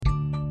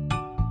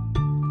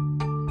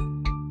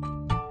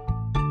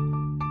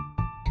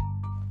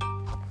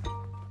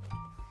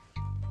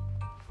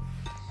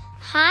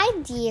Hi,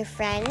 dear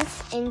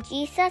friends in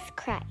Jesus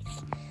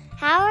Christ.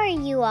 How are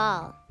you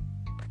all?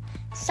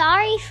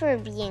 Sorry for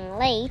being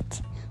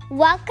late.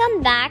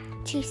 Welcome back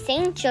to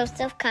St.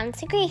 Joseph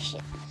Consecration,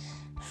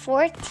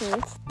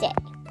 14th day.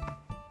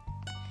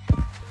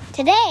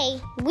 Today,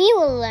 we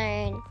will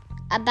learn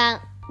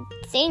about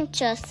St.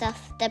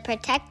 Joseph, the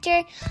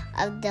protector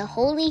of the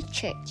Holy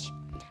Church.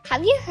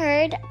 Have you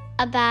heard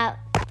about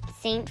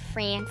St.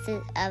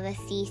 Francis of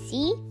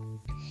Assisi?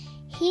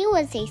 He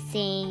was a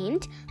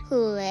saint who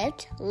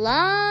lived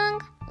long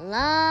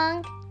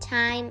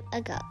time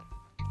ago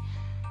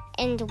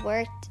and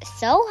worked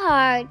so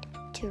hard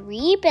to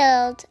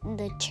rebuild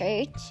the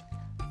church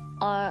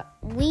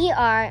we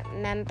are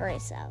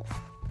members of.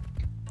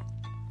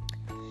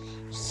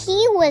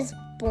 He was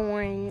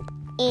born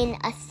in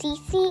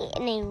Assisi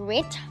in a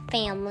rich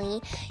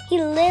family.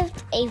 He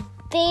lived a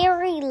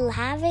very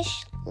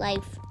lavish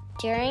life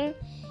during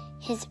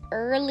his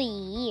early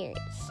years.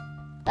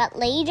 But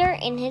later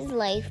in his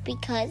life,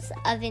 because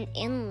of an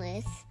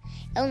illness,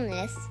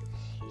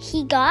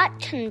 he got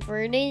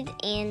converted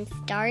and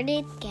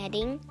started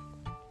getting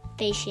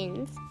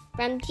visions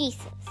from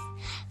Jesus.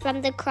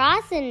 From the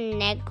cross and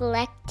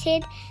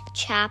neglected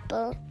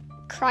chapel,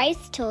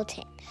 Christ told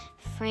him,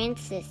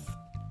 "Francis,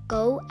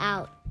 go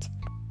out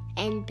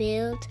and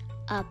build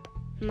up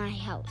my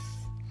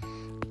house,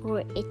 for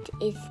it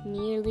is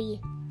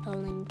nearly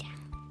falling down."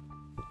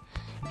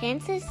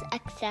 Francis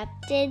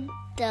accepted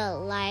the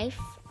life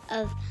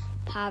of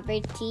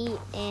poverty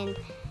and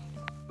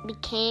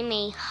became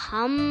a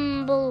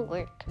humble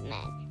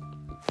workman.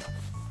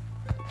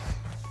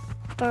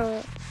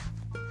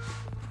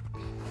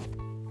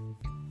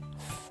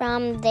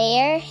 From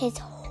there, his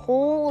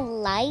whole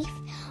life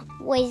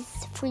was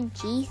for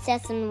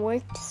Jesus and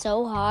worked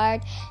so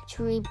hard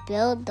to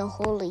rebuild the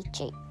Holy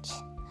Church.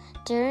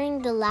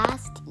 During the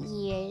last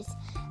years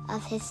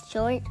of his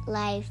short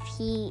life,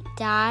 he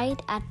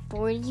died at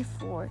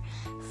 44.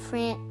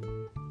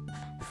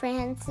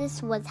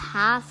 Francis was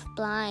half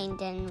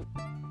blind and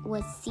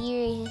was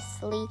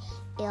seriously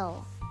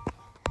ill.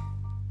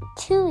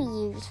 2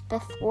 years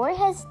before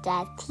his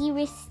death, he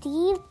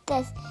received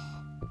the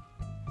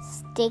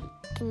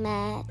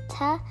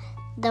stigmata,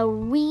 the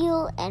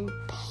real and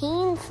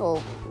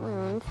painful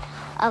wounds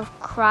of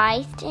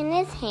Christ in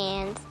his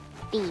hands,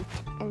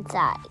 feet, and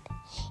side.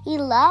 He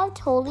loved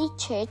Holy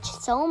Church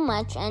so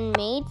much and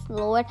made the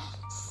Lord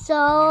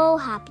so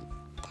happy.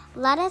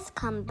 Let us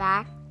come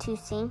back to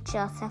St.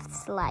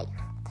 Joseph's life.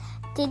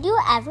 Did you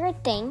ever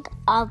think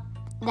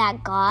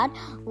that God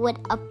would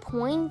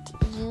appoint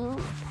you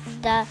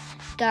the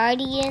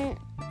guardian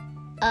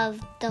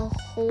of the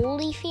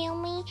Holy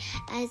Family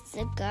as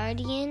the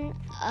guardian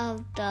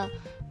of the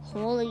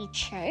Holy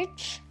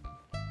Church?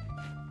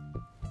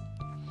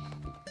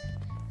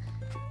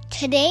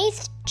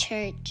 Today's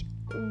church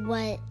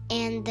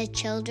and the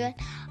children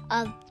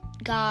of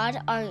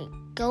God are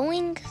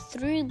going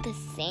through the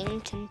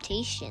same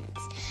temptations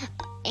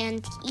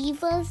and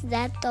evils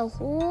that the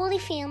Holy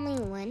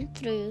Family went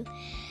through.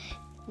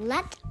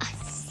 Let us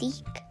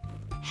seek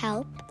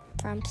help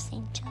from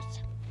St.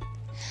 Joseph.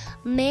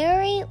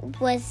 Mary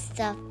was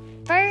the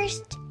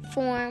first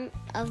form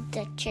of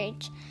the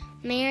church.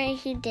 Mary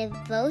who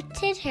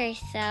devoted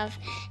herself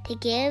to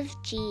give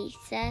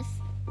Jesus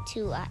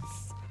to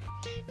us.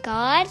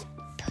 God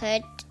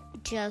put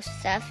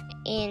Joseph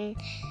in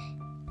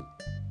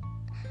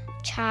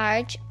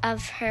charge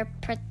of her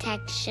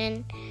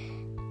protection,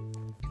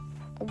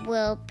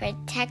 will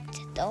protect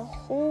the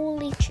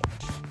Holy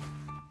Church.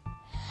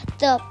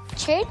 The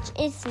church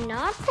is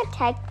not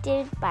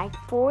protected by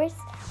force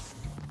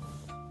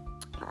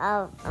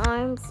of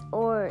arms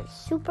or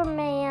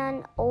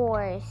Superman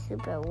or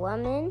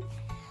Superwoman.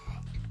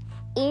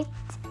 It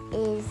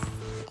is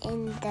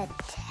in the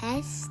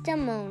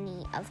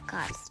testimony of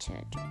God's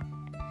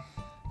children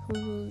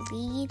who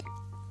lead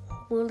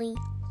holy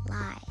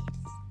lives.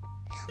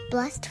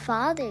 Blessed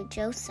Father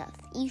Joseph,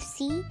 you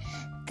see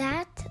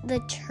that the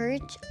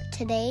church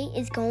today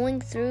is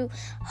going through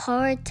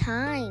hard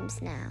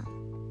times now.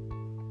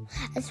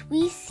 As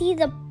we see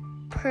the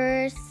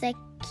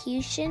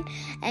persecution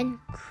and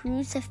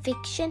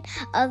crucifixion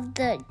of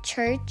the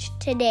church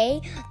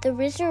today, the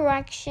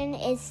resurrection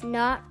is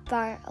not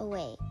far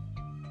away.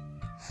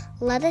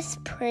 Let us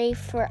pray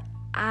for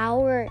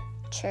our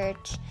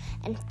church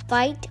and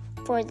fight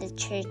for the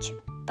church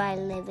by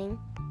living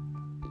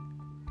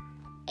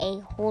a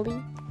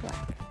holy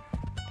life.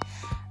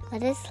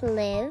 Let us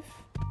live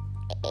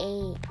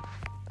a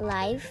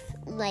life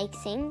like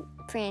St.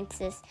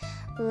 Francis.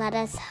 Let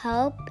us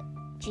help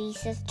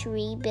Jesus to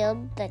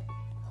rebuild the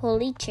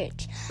Holy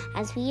Church.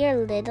 As we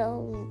are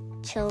little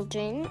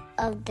children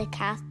of the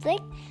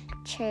Catholic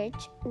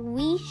Church,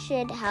 we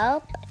should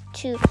help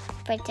to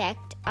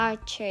protect our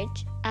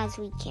church as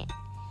we can.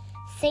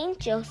 St.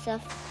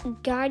 Joseph,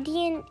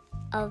 guardian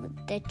of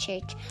the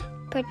church,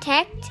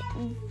 protect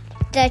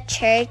the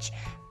church,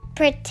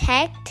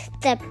 protect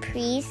the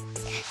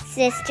priests,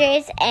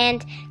 sisters,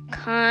 and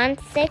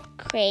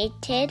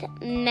consecrated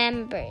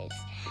members.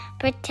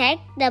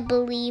 Protect the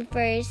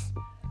believers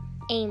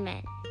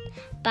Amen.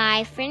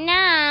 Bye for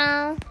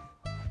now.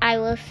 I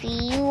will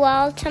see you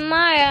all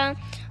tomorrow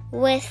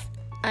with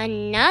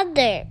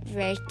another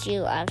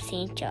virtue of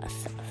St.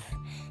 Joseph.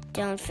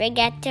 Don't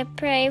forget to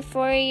pray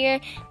for your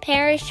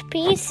parish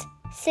priest,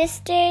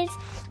 sisters,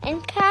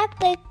 and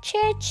Catholic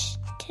Church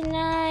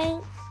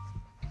tonight.